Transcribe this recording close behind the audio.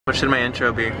What should my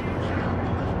intro be? I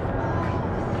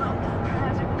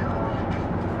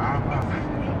don't know.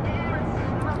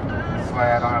 That's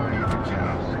why I don't have any YouTube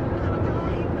channels.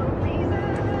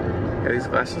 Yeah, these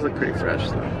glasses look pretty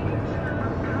fresh though.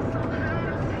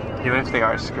 Even if they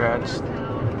are scratched.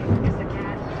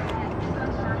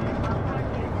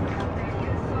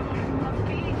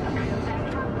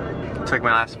 Took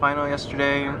my last final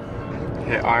yesterday.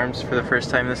 Hit arms for the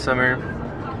first time this summer.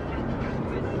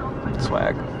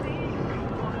 Swag.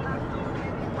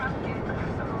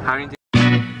 How do you think?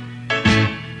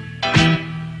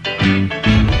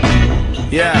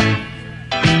 Yeah.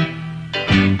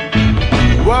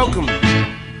 Welcome.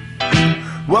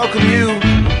 Welcome you.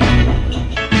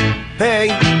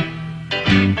 Hey.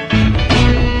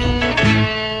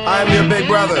 I'm your big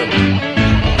brother.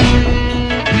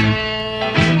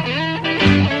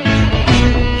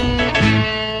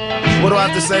 What do I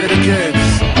have to say to the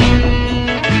kids?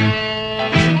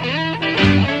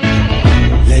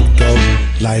 Let go,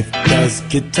 life does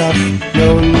get tough.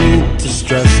 No need to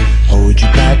stress, hold you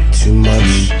back too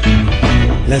much.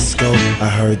 Let's go, I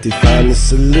heard they found a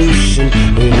solution.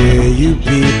 But will you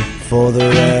be for the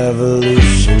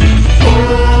revolution?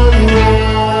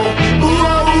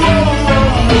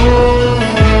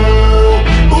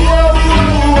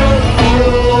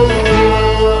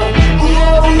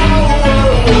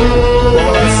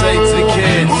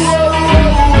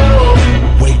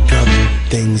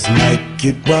 Things might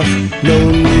get rough,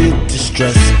 no need to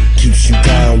stress, keeps you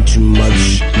down too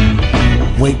much.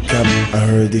 Wake up, I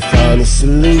heard they found a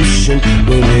solution.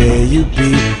 Where will you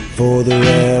be for the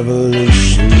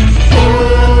revolution?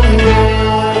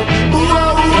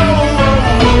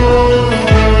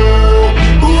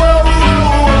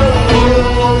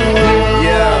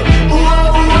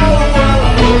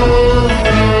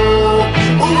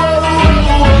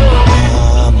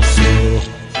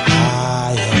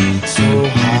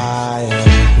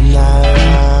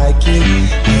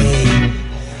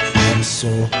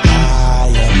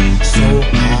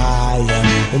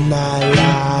 And I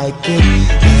like it,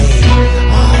 hey,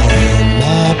 I am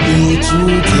happy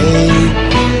today.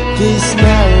 This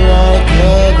not like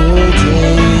other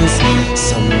days.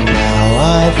 Somehow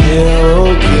I feel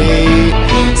okay.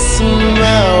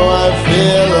 Somehow I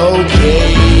feel okay.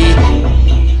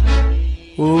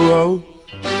 Whoa,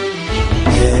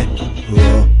 yeah,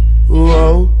 whoa,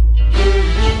 whoa,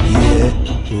 yeah,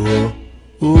 whoa,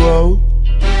 whoa,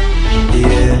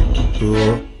 yeah,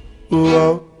 whoa,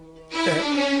 whoa.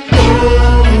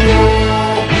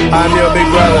 I'm your big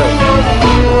brother.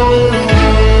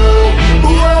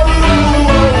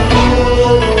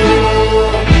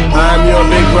 I'm your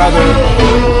big brother.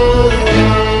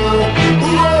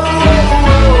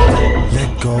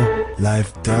 Let go,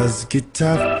 life does get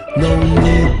tough. No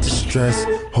need to stress,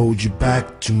 hold you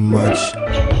back too much.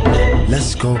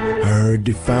 Let's go, heard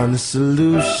they found a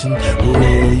solution. Where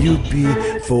will you be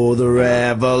for the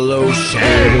revolution?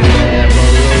 Okay.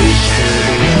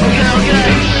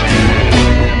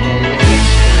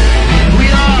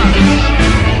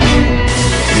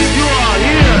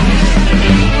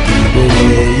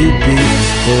 Where you be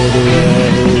for the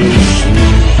revolution?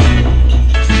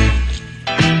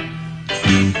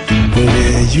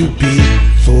 Where you be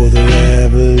for the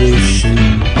revolution?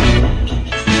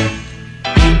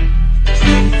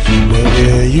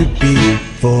 Where you be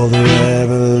for the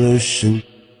revolution?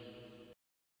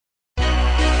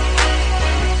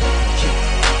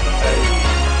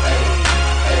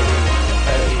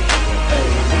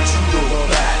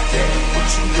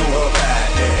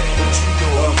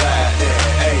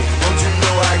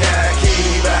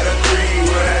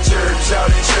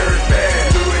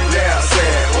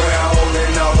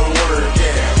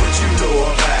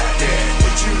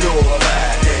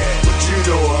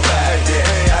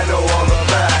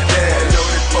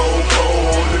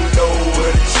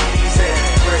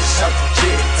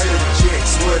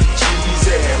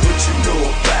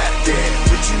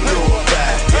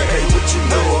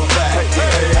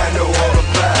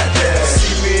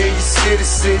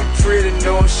 City pretty,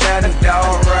 know I'm shining,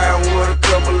 dog. Riding with a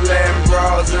couple Latin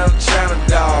bras and I'm China,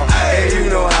 dog. Hey, you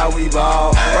know how we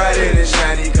ball. Right in the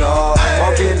shiny car.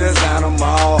 Walk in the designer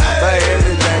mall. But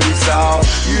everything we saw.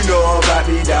 You know about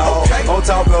me, dog. Don't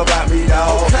talk about me,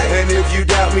 dog. And if you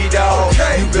doubt me, dog,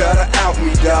 you better out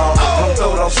me, dog. I'm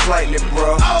throwed off slightly,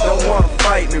 bro. Don't wanna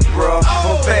fight me, bro.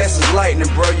 I'm fast as lightning,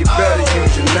 bro. You better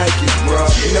use your Nikes, bro.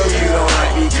 You know you don't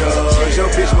like me, cuz your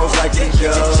bitch most likely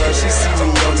does. She see me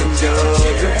on the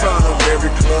judge in front of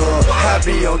every club. I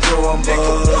be on Joe, I'm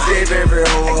buzz. Gave every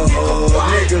hoe a hug.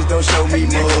 Niggas don't show me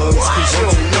mugs, cause you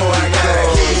don't know I got a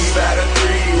key by the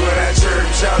 3 when I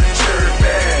church out in church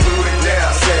bag. Who it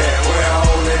now said, where I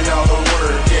hold it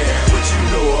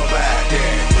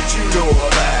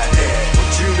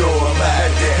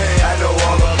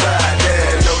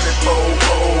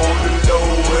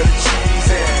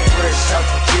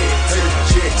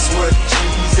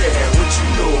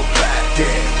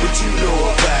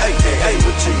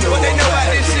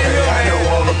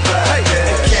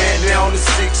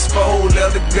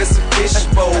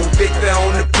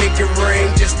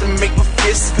and make my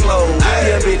fists close.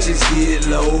 Yeah, bitches get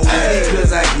low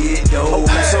because I get dough.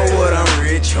 So what, I'm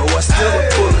rich, ho, I still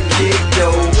pull a kick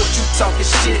though. What you talking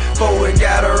shit for and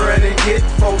gotta run and get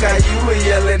folk? How you were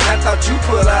yelling, I thought you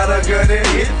pull out a gun and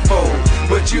hit folk.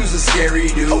 But you's a scary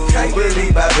dude,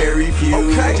 believe by very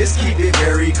few. Just keep it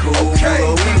very cool,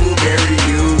 or we will bury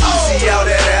you. See all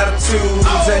that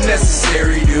attitude's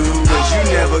unnecessary, dude, cause you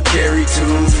never carry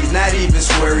tools, not even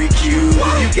sweary cues.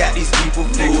 You got these people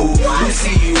fooled, who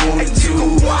see you on the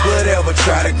tube, whatever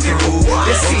try to crew,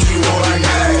 they see you on the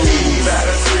news. Keep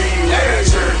out of three, where the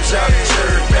church out the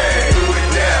church bag, do it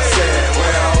now, sad,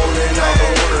 where I'm holding all the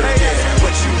word, yeah.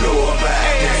 What you know about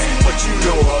that, what you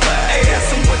know about that,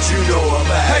 what you know about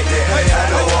that, I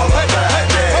know all about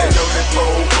that. Know that fo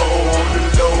on the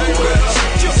low, where the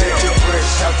cheese at your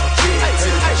fresh out the jet to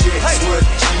the jets, where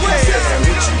the cheese at.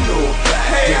 What you know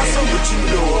about that, what you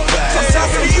know about that,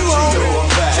 what you know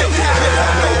about that, I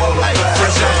know all about that.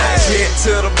 Fresh out the jet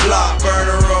to the block, burn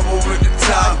the rubber with the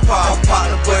top pop, pop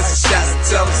the bustin' shots and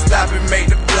tell them stop and make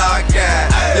the block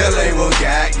guy. Your label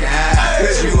got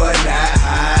cause you are not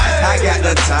high. I got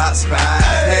the top spot,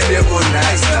 and it will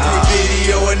not stop.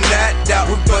 Video and not doubt,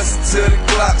 we bustin' till the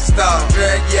clock stop.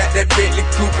 Drag out that Bentley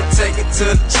coupe and take it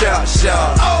to the chop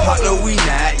shop. Partner, we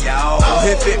not, y'all.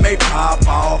 If it may pop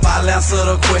off, I'll answer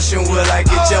the question, will I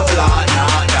get your block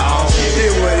knocked off? It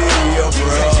what it is,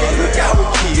 bro. Look out with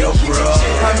kill, bro.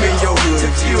 I'm in your hood.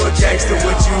 If you a gangster,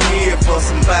 what you here for?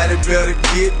 Somebody better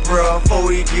get, bro, before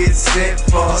he gets sent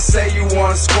for. Say you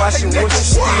wanna squash him, what you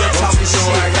still talking shit?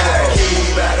 I got a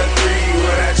key by the three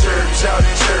when I church out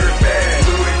the church bag.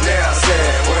 Do it now,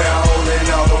 sad, where I